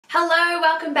Hello,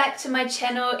 welcome back to my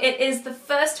channel. It is the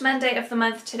first Monday of the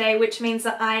month today, which means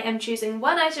that I am choosing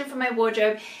one item from my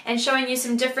wardrobe and showing you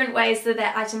some different ways that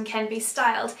that item can be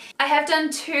styled. I have done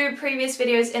two previous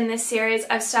videos in this series.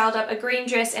 I've styled up a green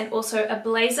dress and also a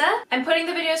blazer. I'm putting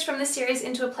the videos from this series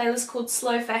into a playlist called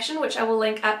Slow Fashion, which I will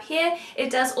link up here. It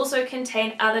does also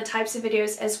contain other types of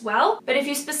videos as well, but if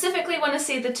you specifically want to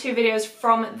see the two videos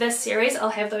from this series, I'll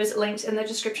have those linked in the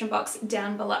description box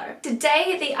down below.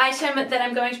 Today, the item that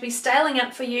I'm going to be styling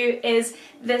up for you is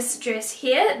this dress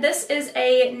here. This is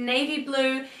a navy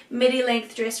blue midi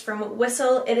length dress from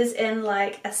Whistle. It is in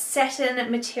like a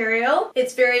satin material.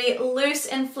 It's very loose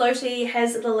and floaty,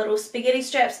 has the little spaghetti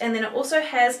straps, and then it also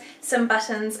has some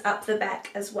buttons up the back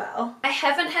as well. I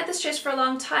haven't had this dress for a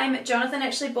long time. Jonathan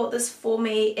actually bought this for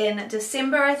me in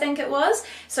December, I think it was.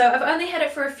 So I've only had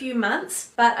it for a few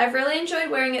months, but I've really enjoyed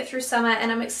wearing it through summer,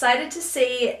 and I'm excited to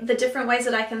see the different ways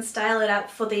that I can style it up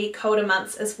for the colder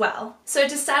months as well. So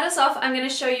to start us off, I'm going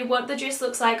to show you what the dress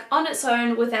looks like on its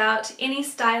own without any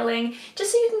styling,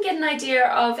 just so you can get an idea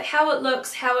of how it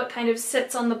looks, how it kind of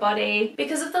sits on the body.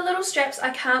 Because of the little straps, I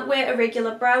can't wear a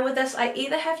regular bra with this. I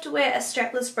either have to wear a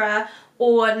strapless bra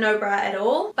or no bra at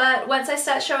all. But once I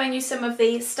start showing you some of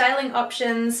the styling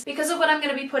options, because of what I'm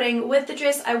going to be putting with the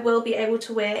dress, I will be able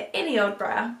to wear any old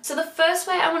bra. So the first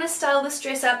way I want to style this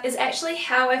dress up is actually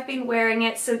how I've been wearing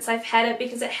it since I've had it,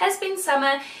 because it has been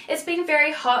summer, it's been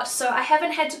very hot, so I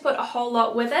haven't had to put a whole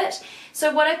lot with it.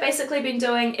 So what I've basically been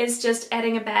doing is just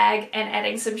adding a bag and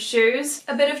adding some shoes.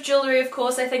 A bit of jewellery, of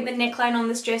course. I think the neckline on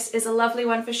this dress is a lovely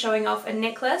one for showing off a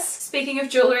necklace. Speaking of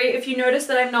jewellery, if you notice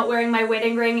that I'm not wearing my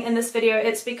wedding ring in this video,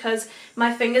 it's because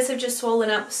my fingers have just swollen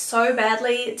up so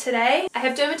badly today. I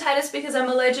have dermatitis because I'm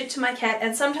allergic to my cat,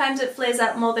 and sometimes it flares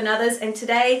up more than others, and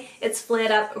today it's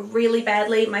flared up really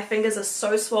badly. My fingers are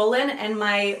so swollen and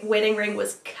my wedding ring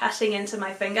was cutting into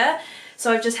my finger.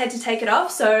 So I've just had to take it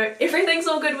off. So everything's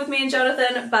all good with me and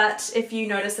Jonathan, but if you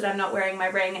notice that I'm not wearing my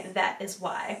ring, that is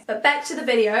why. But back to the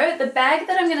video. The bag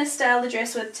that I'm going to style the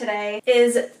dress with today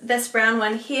is this brown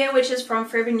one here, which is from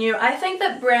Forever New. I think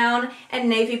that brown and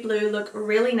navy blue look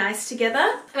really nice together.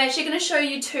 I'm actually going to show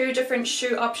you two different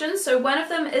shoe options. So one of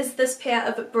them is this pair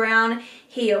of brown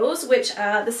heels, which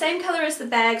are the same color as the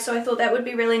bag, so I thought that would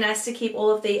be really nice to keep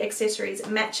all of the accessories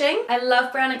matching. I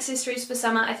love brown accessories for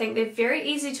summer. I think they're very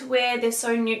easy to wear, they're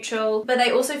so neutral, but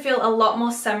they also feel a lot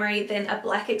more summery than a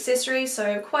black accessory,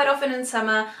 so quite often in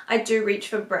summer I do reach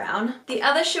for brown. The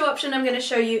other shoe option I'm going to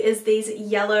show you is these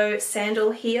yellow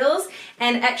sandal heels,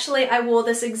 and actually I wore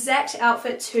this exact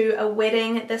outfit to a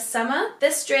wedding this summer.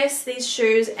 This dress, these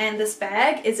shoes, and this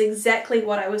bag is exactly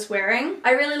what I was wearing.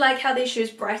 I really like how these shoes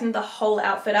brighten the whole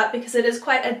outfit up, because it is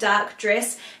quite a dark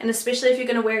dress, and especially if you're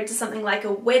going to wear it to something like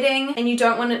a wedding and you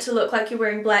don't want it to look like you're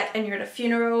wearing black and you're at a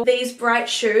funeral, these bright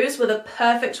shoes were the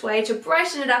perfect way to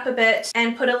brighten it up a bit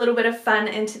and put a little bit of fun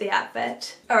into the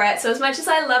outfit. Alright, so as much as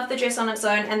I love the dress on its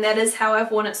own, and that is how I've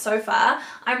worn it so far,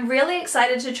 I'm really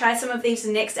excited to try some of these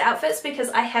next outfits because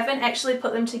I haven't actually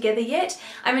put them together yet.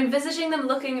 I'm envisaging them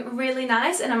looking really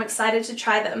nice and I'm excited to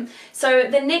try them. So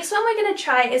the next one we're going to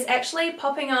try is actually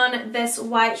popping on this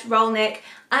white roll neck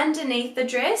underneath the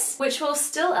dress, which will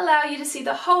still allow you to see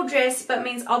the whole dress, but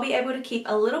means I'll be able to keep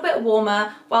a little bit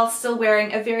warmer while still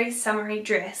wearing a very summery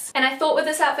dress. And I thought with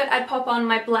this outfit I'd pop on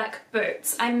my black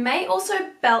boots. I may also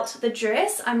belt the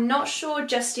dress. I'm not sure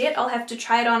just yet. I'll have to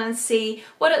try it on and see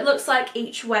what it looks like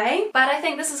each way, but I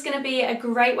think this is going to be a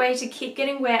great way to keep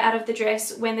getting wear out of the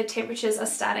dress when the temperatures are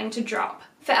starting to drop.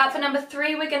 For outfit number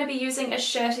 3, we're going to be using a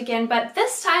shirt again, but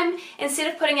this time,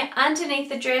 instead of putting it underneath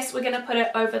the dress, we're going to put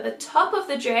it over the top of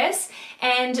the dress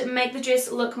and make the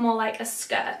dress look more like a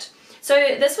skirt. So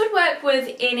this would work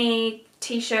with any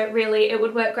t-shirt really. It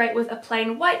would work great with a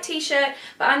plain white t-shirt,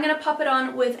 but I'm going to pop it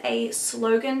on with a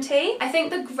slogan tee. I think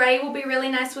the grey will be really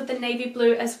nice with the navy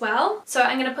blue as well. So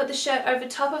I'm going to put the shirt over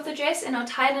top of the dress and I'll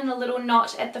tie it in a little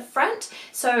knot at the front,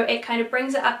 so it kind of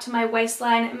brings it up to my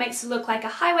waistline. It makes it look like a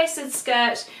high-waisted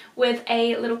skirt with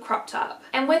a little crop top.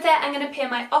 And with that, I'm going to pair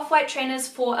my off-white trainers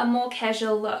for a more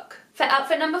casual look. For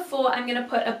outfit number 4, I'm going to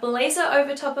put a blazer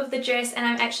over top of the dress, and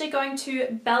I'm actually going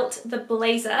to belt the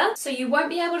blazer. So you won't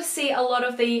be able to see a lot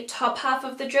of the top half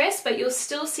of the dress, but you'll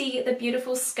still see the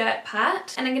beautiful skirt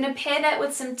part. And I'm going to pair that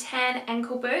with some tan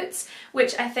ankle boots,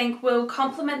 which I think will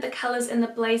complement the colours in the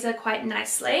blazer quite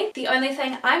nicely. The only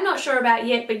thing I'm not sure about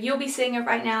yet, but you'll be seeing it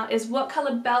right now, is what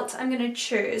colour belt I'm going to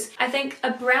choose. I think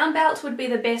a brown belt would be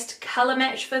the best colour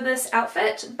match for this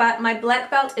outfit, but my black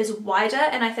belt is wider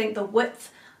and I think the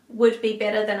width would be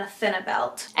better than a thinner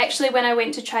belt. Actually, when I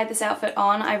went to try this outfit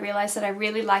on, I realized that I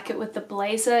really like it with the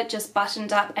blazer just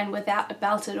buttoned up and without a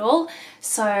belt at all.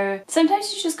 So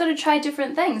sometimes you just gotta try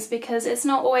different things because it's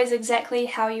not always exactly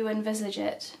how you envisage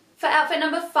it. For outfit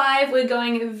number 5, we're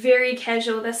going very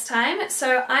casual this time.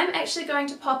 So I'm actually going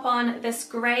to pop on this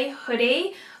grey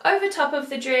hoodie over top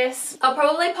of the dress. I'll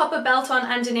probably pop a belt on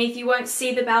underneath. You won't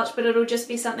see the belt, but it'll just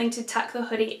be something to tuck the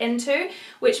hoodie into,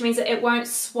 which means that it won't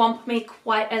swamp me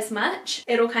quite as much.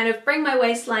 It'll kind of bring my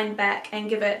waistline back and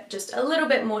give it just a little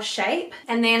bit more shape.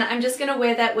 And then I'm just gonna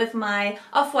wear that with my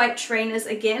off-white trainers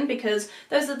again because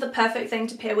those are the perfect thing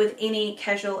to pair with any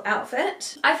casual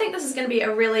outfit. I think this is gonna be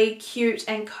a really cute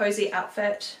and cozy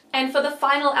outfit. And for the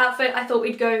final outfit, I thought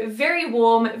we'd go very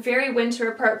warm, very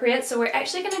winter appropriate. So we're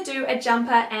actually going to do a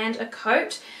jumper and a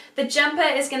coat. The jumper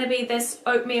is going to be this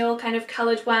oatmeal kind of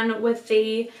coloured one with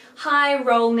the high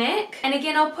roll neck. And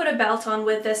again, I'll put a belt on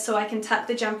with this so I can tuck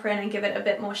the jumper in and give it a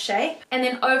bit more shape. And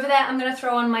then over that, I'm going to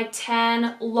throw on my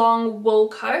tan long wool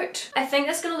coat. I think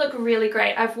it's going to look really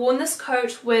great. I've worn this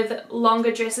coat with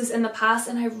longer dresses in the past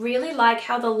and I really like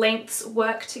how the lengths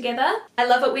work together. I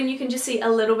love it when you can just see a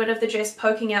little bit of the dress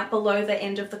poking out below the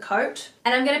end of the coat.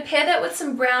 And I'm going to pair that with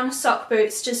some brown sock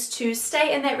boots just to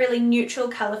stay in that really neutral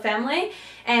colour family.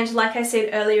 And like I said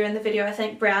earlier in the video, I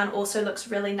think brown also looks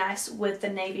really nice with the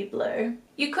navy blue.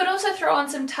 You could also throw on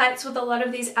some tights with a lot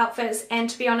of these outfits, and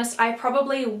to be honest, I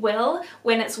probably will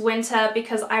when it's winter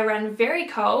because I run very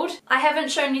cold. I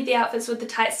haven't shown you the outfits with the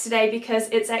tights today because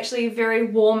it's actually a very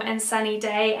warm and sunny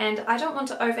day and I don't want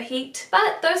to overheat.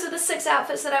 But those are the 6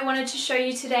 outfits that I wanted to show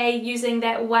you today using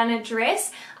that one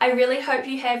dress. I really hope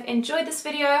you have enjoyed this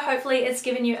video. Hopefully it's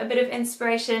given you a bit of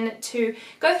inspiration to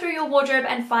go through your wardrobe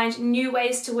and find new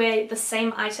ways to wear the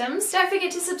same items. Don't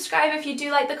forget to subscribe if you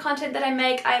do like the content that I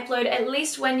make. I upload at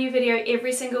least one new video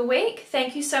every single week.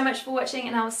 Thank you so much for watching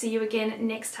and I will see you again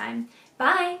next time.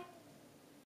 Bye!